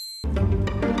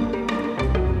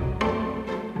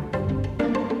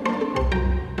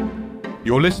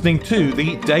You're listening to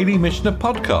the Daily Mishnah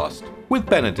Podcast with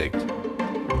Benedict.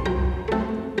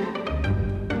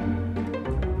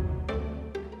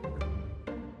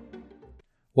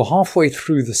 We're halfway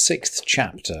through the 6th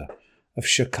chapter of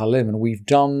Shekalim, and we've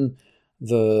done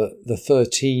the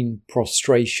 13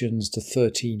 prostrations, the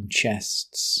 13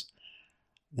 chests,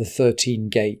 the 13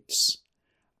 gates.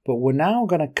 But we're now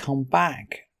going to come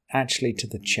back actually to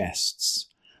the chests,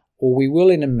 or we will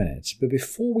in a minute. But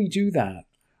before we do that,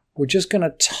 we're just going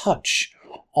to touch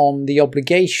on the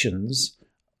obligations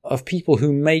of people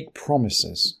who make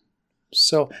promises.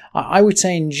 So I would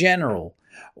say in general,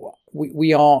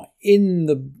 we're in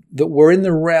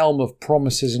the realm of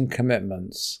promises and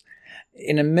commitments.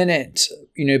 In a minute,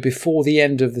 before the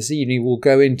end of this evening, we'll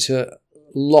go into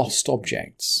lost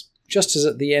objects. Just as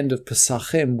at the end of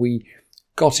Pesachim, we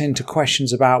got into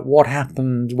questions about what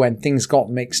happened when things got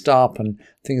mixed up and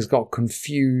things got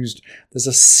confused. There's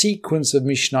a sequence of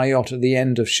Mishnayot at the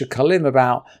end of Shekalim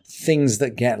about things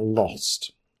that get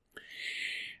lost.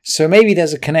 So maybe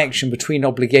there's a connection between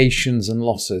obligations and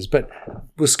losses, but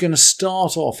we're going to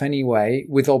start off anyway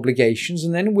with obligations,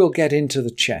 and then we'll get into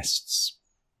the chests.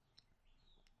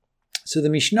 So the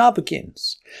Mishnah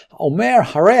begins, Omer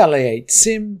harei alei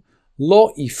eitzim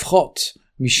lo ifchot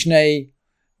mishnei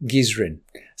gizrin.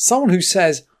 Someone who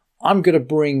says, I'm going to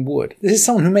bring wood. This is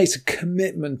someone who makes a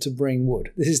commitment to bring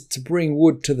wood. This is to bring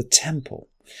wood to the temple.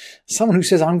 Someone who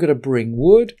says, I'm going to bring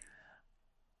wood.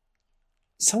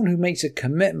 Someone who makes a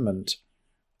commitment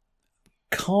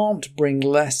can't bring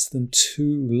less than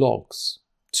 2 logs,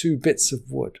 2 bits of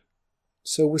wood.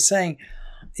 So we're saying,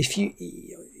 if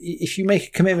you make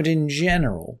a commitment in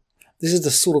general, this is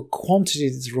the sort of quantity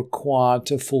that's required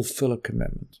to fulfill a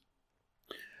commitment.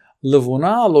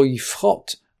 Levona lo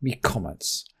yifchot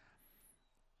mikometz.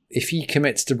 If he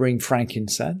commits to bring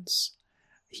frankincense,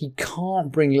 he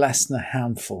can't bring less than a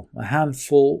handful. A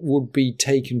handful would be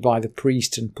taken by the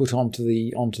priest and put onto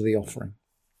the offering.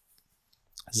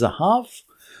 Zahav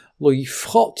lo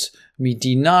yifchot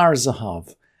midinar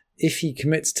zahav. If he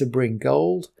commits to bring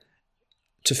gold,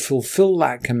 to fulfill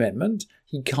that commitment,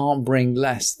 he can't bring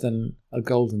less than a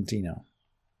golden dinar.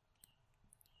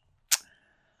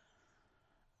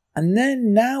 And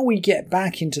then now we get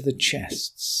back into the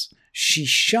chests.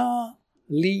 Shisha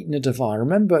li nedavar.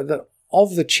 Remember that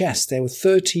of the chests, there were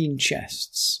 13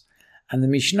 chests. And the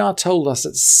Mishnah told us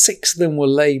that 6 of them were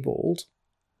labelled.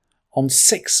 On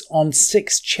six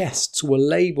chests were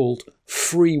labelled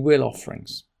free will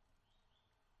offerings.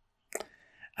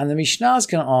 And the Mishnah is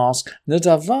going to ask,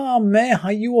 Nedavar me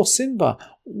hayu osin ba.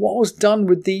 What was done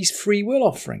with these free will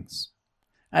offerings?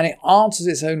 And it answers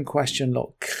its own question.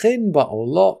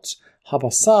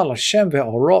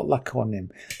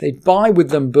 They buy with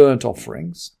them burnt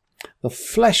offerings, the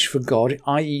flesh for God,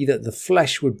 i.e. that the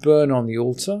flesh would burn on the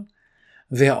altar,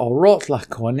 and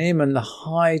the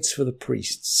hides for the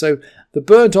priests. So the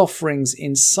burnt offerings,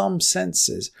 in some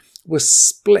senses, were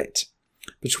split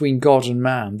between God and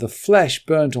man. The flesh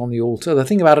burnt on the altar. The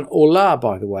thing about an olah,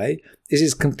 by the way, is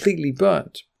it's completely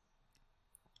burnt.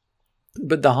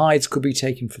 But the hides could be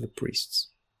taken for the priests.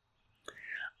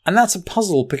 And that's a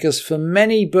puzzle, because for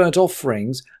many burnt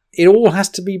offerings, it all has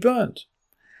to be burnt.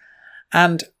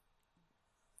 And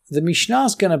the Mishnah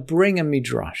is going to bring a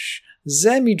midrash.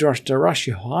 Zeh midrash darash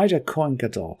Yehoiada Kohen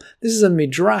Gadol. This is a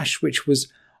midrash which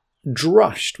was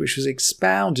drushed, which was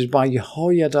expounded by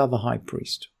Yehoiada the high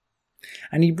priest.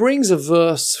 And he brings a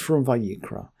verse from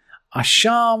Vayikra.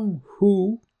 Asham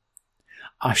hu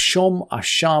Ashom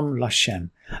Asham Lashem.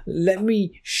 Let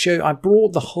me show, I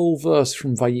brought the whole verse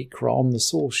from Vayikra on the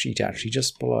source sheet actually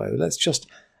just below. Let's just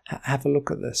have a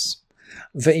look at this.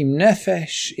 Ve'im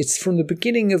nefesh, it's from the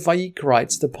beginning of Vayikra,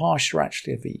 it's the parsha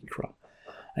actually of Vayikra.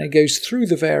 And it goes through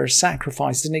the various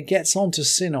sacrifices and it gets onto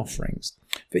sin offerings.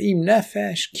 Ve'im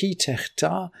nefesh ki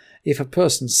techta, if a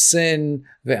person sin,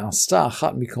 ve'asta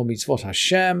achat mikol mitzvot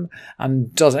Hashem,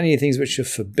 and does any of the things which are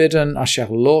forbidden, asher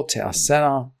lo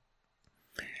te'asena,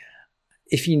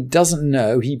 if he doesn't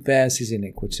know, he bears his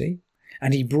iniquity,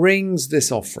 and he brings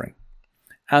this offering.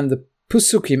 And the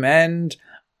Pusukim end,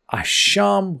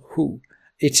 Asham hu.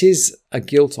 It is a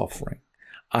guilt offering.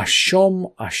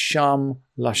 Ashom Asham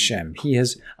Lashem. He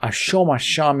has, Ashom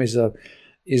Asham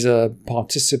is a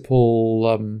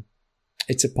participle,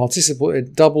 it's a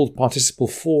doubled participle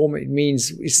form. It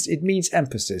means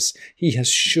emphasis. He has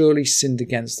surely sinned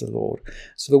against the Lord.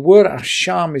 So the word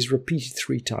Asham is repeated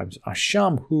 3 times.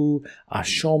 Asham hu,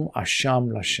 Ashom Asham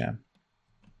Lashem.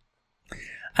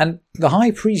 And the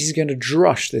high priest is going to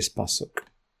drush this pasuk.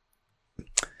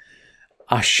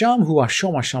 Asham hu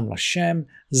Ashom Asham Lashem,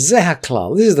 Zeh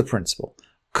haklal. This is the principle.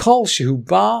 Kol shehu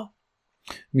ba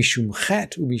Mishum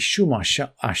chet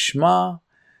umishum ashma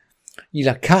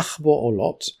yilakach bo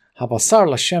olot habasar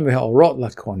lashem ve'orot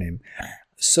lakonim.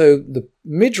 So the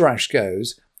Midrash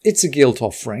goes, it's a guilt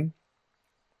offering.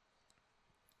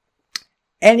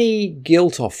 Any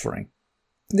guilt offering,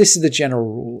 this is the general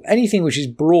rule, anything which is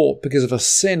brought because of a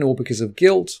sin or because of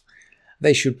guilt,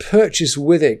 they should purchase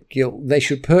with it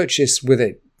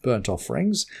burnt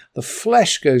offerings. The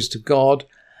flesh goes to God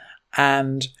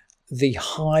and the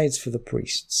hides for the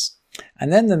priests.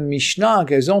 And then the Mishnah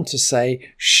goes on to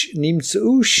say,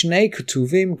 Nimtzeu shnei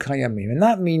ketuvim kayamim. And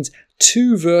that means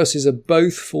 2 verses are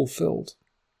both fulfilled.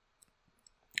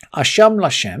 Asham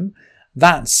Lashem,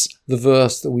 that's the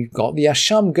verse that we've got. The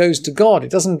Asham goes to God.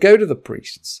 It doesn't go to the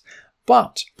priests.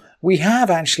 But we have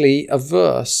actually a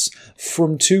verse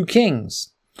from 2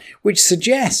 Kings, which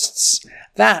suggests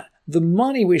that the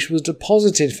money which was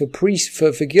deposited for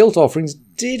guilt offerings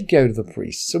did go to the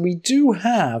priests. So we do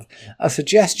have a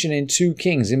suggestion in 2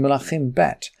 Kings, in Melachim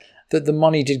Bet, that the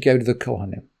money did go to the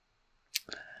Kohanim.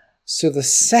 So the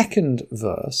second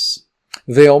verse,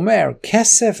 Ve'omer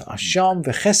kesef asham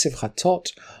v'chesef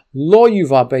chatot lo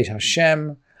yuva beit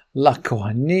Hashem la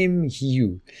kohanim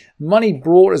hiu. Money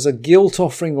brought as a guilt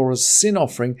offering or a sin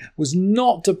offering was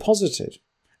not deposited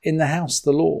in the house of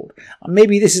the Lord. And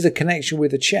maybe this is a connection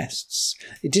with the chests.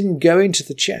 It didn't go into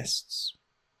the chests.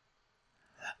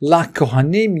 La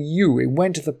kohanim hiu. It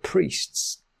went to the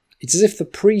priests. It's as if the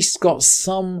priests got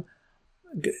some.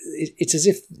 It's as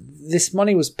if this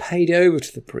money was paid over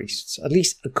to the priests, at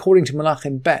least according to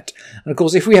Melachim Bet. And of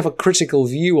course, if we have a critical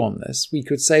view on this, we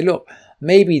could say, look,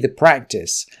 maybe the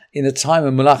practice in the time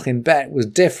of Melachim Bet was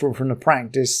different from the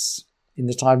practice in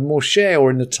the time of Moshe or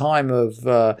in the time of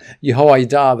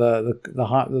Yehoiada,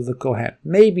 the Kohen.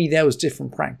 Maybe there was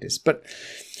different practice, but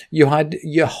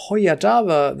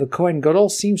Yehoiada, the Kohen Gadol,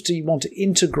 seems to want to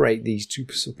integrate these 2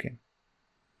 Pesukim.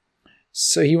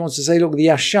 So he wants to say, look, the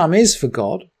Asham is for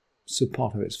God, so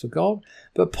part of it's for God,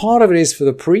 but part of it is for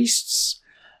the priests.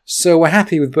 So we're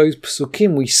happy with both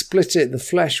Pesukim. We split it, the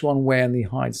flesh one way and the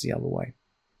hides the other way.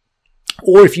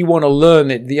 Or if you want to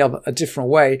learn it a different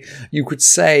way, you could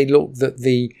say, look, that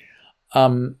the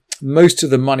most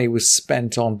of the money was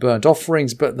spent on burnt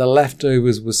offerings, but the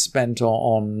leftovers was spent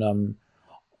on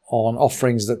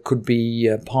offerings that could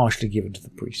be partially given to the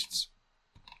priests.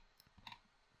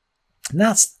 And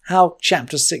that's how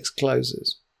chapter 6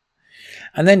 closes.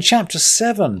 And then chapter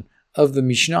 7 of the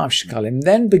Mishnah of Shekalim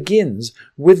then begins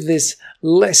with this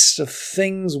list of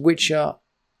things which are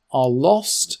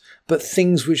lost, but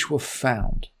things which were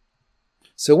found.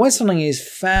 So when something is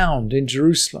found in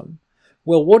Jerusalem,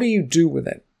 well, what do you do with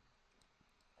it?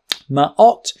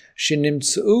 Ma'ot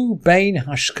shenimtzeu bein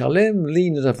hashkalim li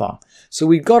nadava. So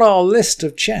we've got our list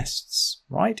of chests,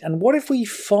 right? And what if we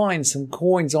find some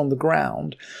coins on the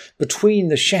ground between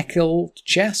the shekel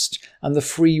chest and the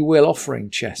free will offering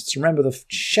chests? Remember, the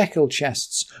shekel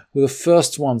chests were the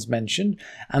first ones mentioned,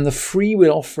 and the free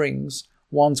will offerings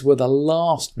ones were the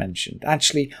last mentioned.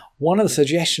 Actually, one of the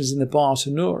suggestions in the Bar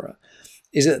Tanura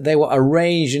is that they were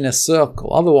arranged in a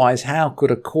circle. Otherwise, how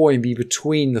could a coin be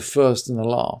between the first and the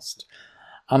last?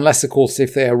 Unless, of course,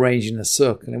 if they're arranged in a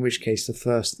circle, in which case the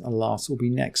first and last will be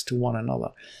next to one another.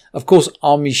 Of course,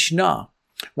 our Mishnah,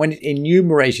 when it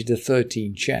enumerated the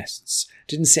 13 chests,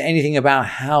 didn't say anything about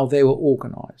how they were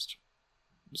organized.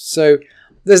 So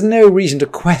there's no reason to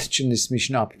question this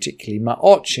Mishnah particularly.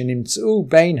 Ma'ot shenimtzeu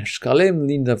bein hashkalim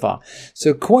lindava.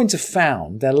 So coins are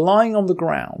found, they're lying on the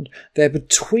ground, they're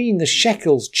between the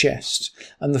shekels chest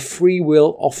and the free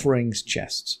will offerings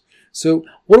chest. So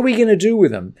what are we going to do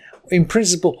with them? In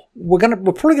principle, we're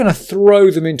probably going to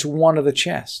throw them into one of the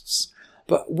chests.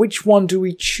 But which one do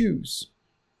we choose?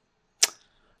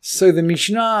 So the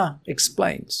Mishnah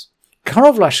explains,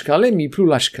 Karov lashkalim yiplu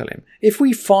lashkalim. If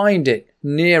we find it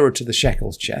nearer to the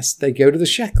shekels chest, they go to the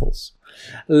shekels.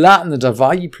 La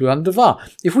nadava yiplu nadava.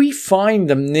 If we find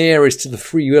them nearest to the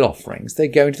free will offerings, they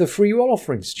go into the free will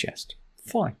offerings chest.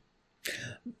 Fine.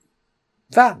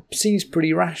 That seems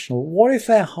pretty rational. What if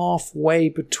they're halfway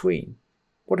between?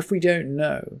 What if we don't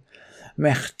know?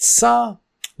 Mechza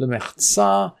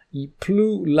lemechza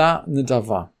yiplu la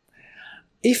nadava.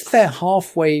 If they're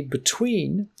halfway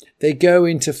between, they go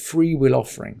into free will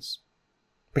offerings.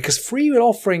 Because free will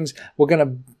offerings, we're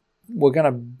going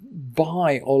to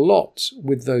buy a lot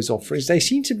with those offerings. They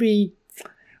seem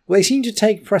to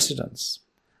take precedence.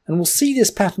 And we'll see this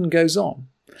pattern goes on.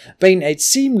 Bein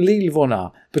etzim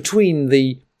lilvona, between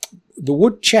the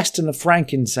wood chest and the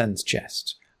frankincense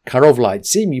chest. Karov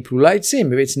laitzim yiplu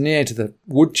laitzim. If it's near to the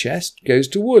wood chest, goes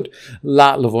to wood.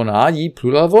 La lavona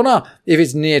yiplu lavona. If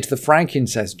it's near to the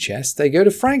frankincense chest, they go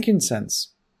to frankincense.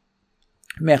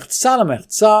 Mechza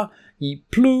lemechza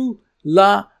yiplu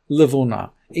la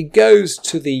levona. It goes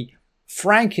to the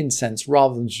frankincense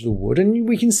rather than to the wood. And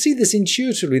we can see this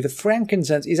intuitively. The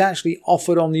frankincense is actually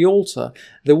offered on the altar.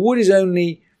 The wood is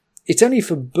only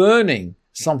for burning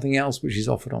something else which is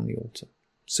offered on the altar.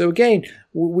 So again,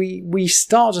 we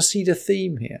start to see the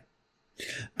theme here.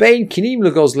 Bein kinim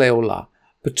legos leola.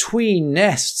 Between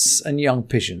nests and young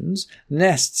pigeons.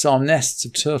 Nests are nests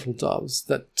of turtle doves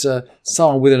that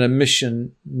someone with an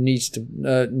mission needs to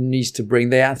bring.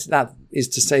 That is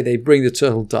to say, they bring the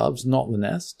turtle doves, not the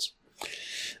nests.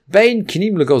 Bein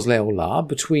kinim legos leola,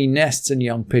 between nests and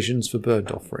young pigeons for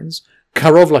burnt offerings.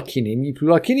 Karov lakinim yiplu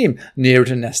lakinim, near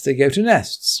to nests they go to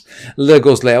nests.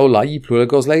 Legos leola yiplu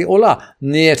legos leola,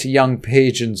 near to young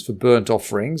pigeons for burnt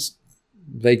offerings,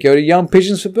 they go to young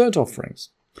pigeons for burnt offerings.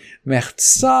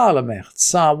 Mechza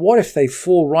lemechza, what if they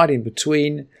fall right in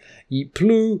between?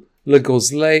 Yiplu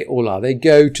legos leola, they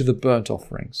go to the burnt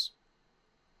offerings.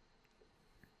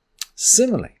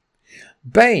 Similarly,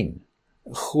 Bein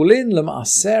chulin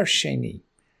lemaaser sheni,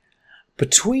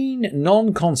 between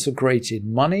non-consecrated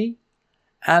money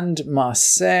and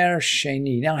maaser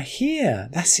sheni. Now here,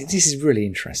 this is really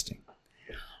interesting.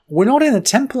 We're not in a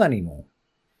temple anymore,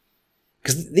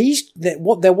 because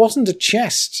there wasn't a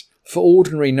chest for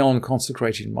ordinary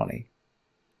non-consecrated money,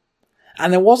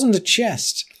 and there wasn't a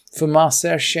chest for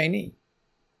maaser sheni.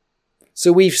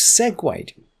 So we've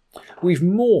segued, we've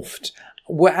morphed.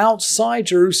 We're outside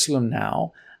Jerusalem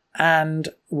now, and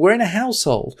we're in a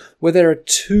household where there are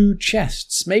two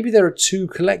chests. Maybe there are two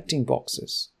collecting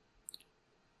boxes.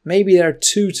 Maybe there are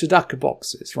two tzedakah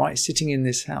boxes, right, sitting in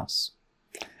this house.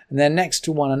 And they're next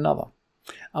to one another.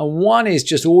 And one is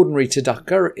just ordinary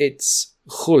tzedakah. It's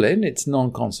chulin, it's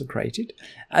non-consecrated.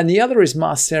 And the other is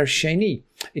maaser sheni.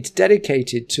 It's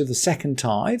dedicated to the second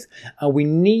tithe, and we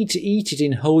need to eat it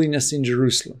in holiness in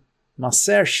Jerusalem.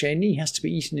 Maaser sheni has to be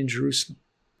eaten in Jerusalem.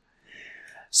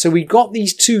 So we've got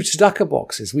these two tzedakah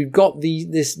boxes. We've got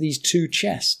these two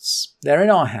chests. They're in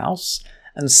our house,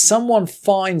 and someone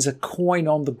finds a coin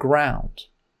on the ground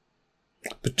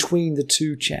between the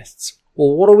two chests.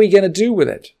 Well, what are we going to do with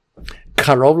it?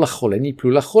 Karov lachulin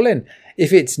yiplu lachulin.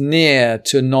 If it's near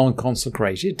to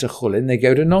non-consecrated, to chulin, they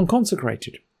go to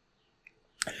non-consecrated.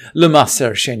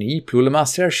 L'maser sheni yiplu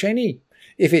l'maser sheni.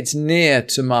 If it's near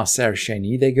to maaser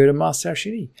sheni, they go to maaser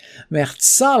sheni.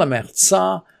 Mechza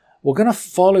lemechza. We're going to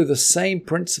follow the same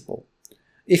principle.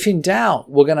 If in doubt,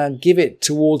 we're going to give it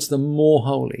towards the more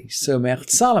holy. So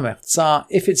mechza lemechza,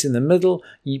 if it's in the middle,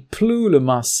 yiplu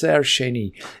lemaaser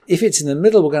sheni. If it's in the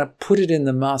middle, we're going to put it in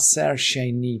the maaser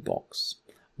sheni box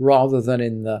rather than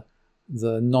in the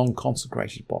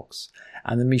non-consecrated box.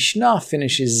 And the Mishnah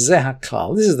finishes zeh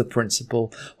haklal. This is the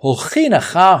principle. Holchin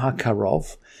achar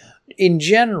hakarov. In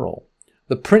general,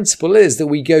 the principle is that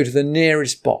we go to the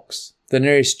nearest box, the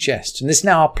nearest chest. And this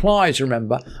now applies,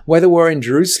 remember, whether we're in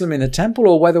Jerusalem in the temple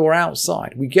or whether we're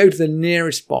outside. We go to the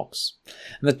nearest box.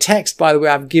 And the text, by the way,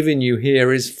 I've given you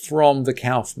here is from the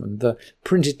Kaufman. The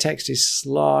printed text is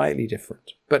slightly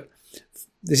different. But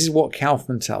this is what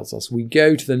Kaufman tells us. We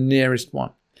go to the nearest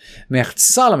one.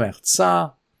 Mechza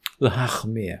lemechza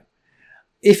l'hachmir.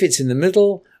 If it's in the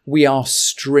middle, we are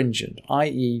stringent,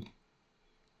 i.e.,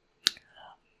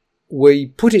 we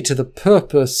put it to the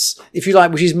purpose, if you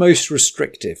like, which is most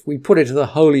restrictive. We put it to the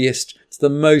holiest, to the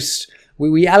most,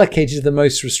 we allocate it to the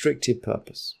most restrictive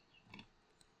purpose.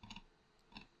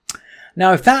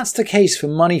 Now, if that's the case for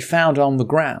money found on the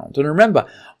ground, and remember,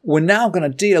 we're now going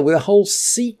to deal with a whole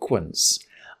sequence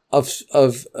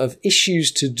of issues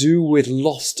to do with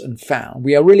lost and found.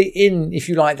 We are really in, if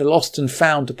you like, the lost and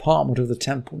found department of the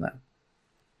temple now.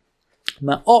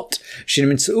 What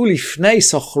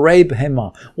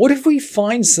if we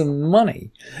find some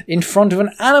money in front of an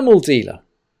animal dealer?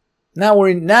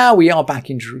 Now we are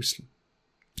back in Jerusalem.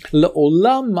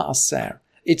 Le'olam ma'aser.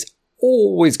 It's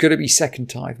always going to be second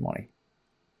tithe money.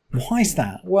 Why is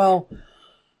that? Well,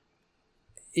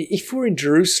 if we're in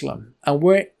Jerusalem and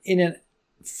we're in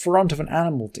front of an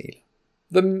animal dealer,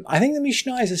 I think the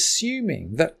Mishnah is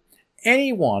assuming that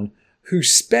anyone who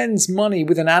spends money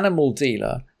with an animal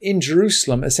dealer in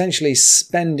Jerusalem essentially is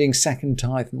spending second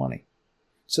tithe money.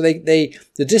 So the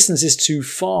distance is too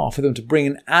far for them to bring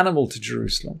an animal to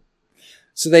Jerusalem.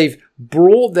 So they've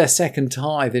brought their second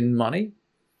tithe in money,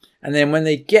 and then when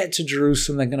they get to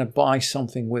Jerusalem, they're going to buy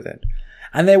something with it.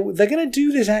 And they're going to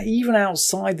do this even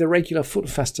outside the regular foot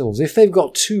festivals. If they've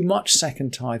got too much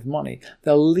second tithe money,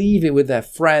 they'll leave it with their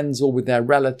friends or with their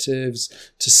relatives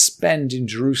to spend in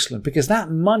Jerusalem, because that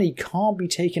money can't be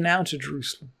taken out of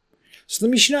Jerusalem. So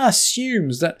the Mishnah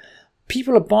assumes that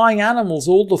people are buying animals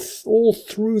all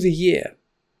through the year.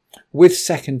 with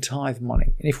second tithe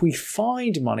money. And if we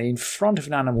find money in front of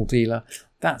an animal dealer,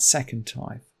 that's second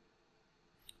tithe.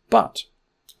 But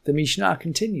the Mishnah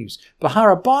continues,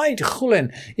 B'harabayit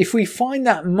chulin. If we find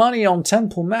that money on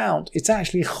Temple Mount, it's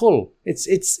actually chul.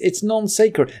 It's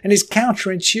non-sacred and it's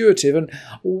counterintuitive. And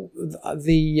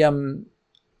the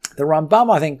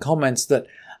Rambam, I think, comments that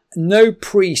no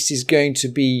priest is going to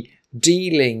be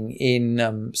dealing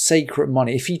in sacred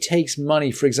money. If he takes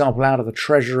money, for example, out of the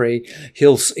treasury,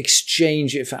 he'll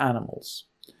exchange it for animals.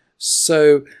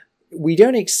 So we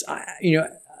don't,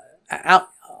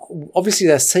 obviously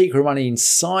there's sacred money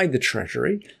inside the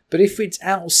treasury, but if it's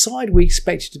outside, we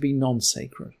expect it to be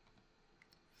non-sacred.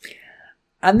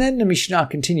 And then the Mishnah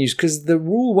continues, because the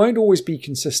rule won't always be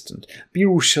consistent.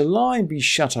 B'Yerushalayim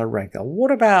b'Shata Regel.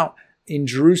 What about in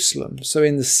Jerusalem, so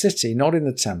in the city, not in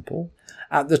the temple,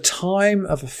 at the time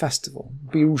of a festival?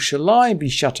 B'Yerushalayim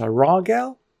b'Shata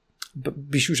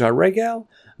Regel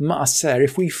Ma'aser.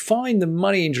 If we find the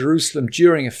money in Jerusalem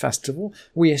during a festival,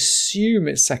 we assume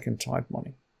it's second tithe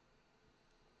money.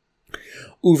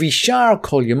 Uvishar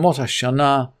kol yemot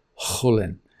hashana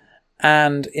chulin.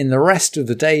 And in the rest of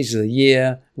the days of the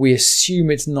year, we assume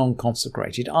it's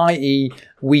non-consecrated, i.e.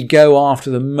 we go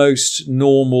after the most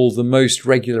normal, the most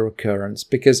regular occurrence,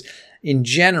 because in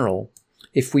general,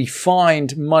 if we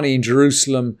find money in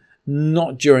Jerusalem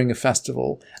not during a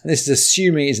festival, and this is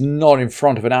assuming it's not in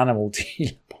front of an animal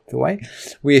dealer, by the way,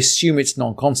 we assume it's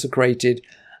non-consecrated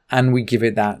and we give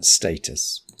it that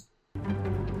status.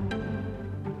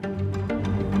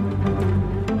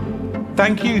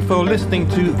 Thank you for listening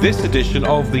to this edition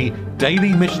of the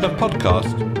Daily Mishnah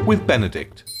Podcast with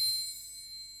Benedict.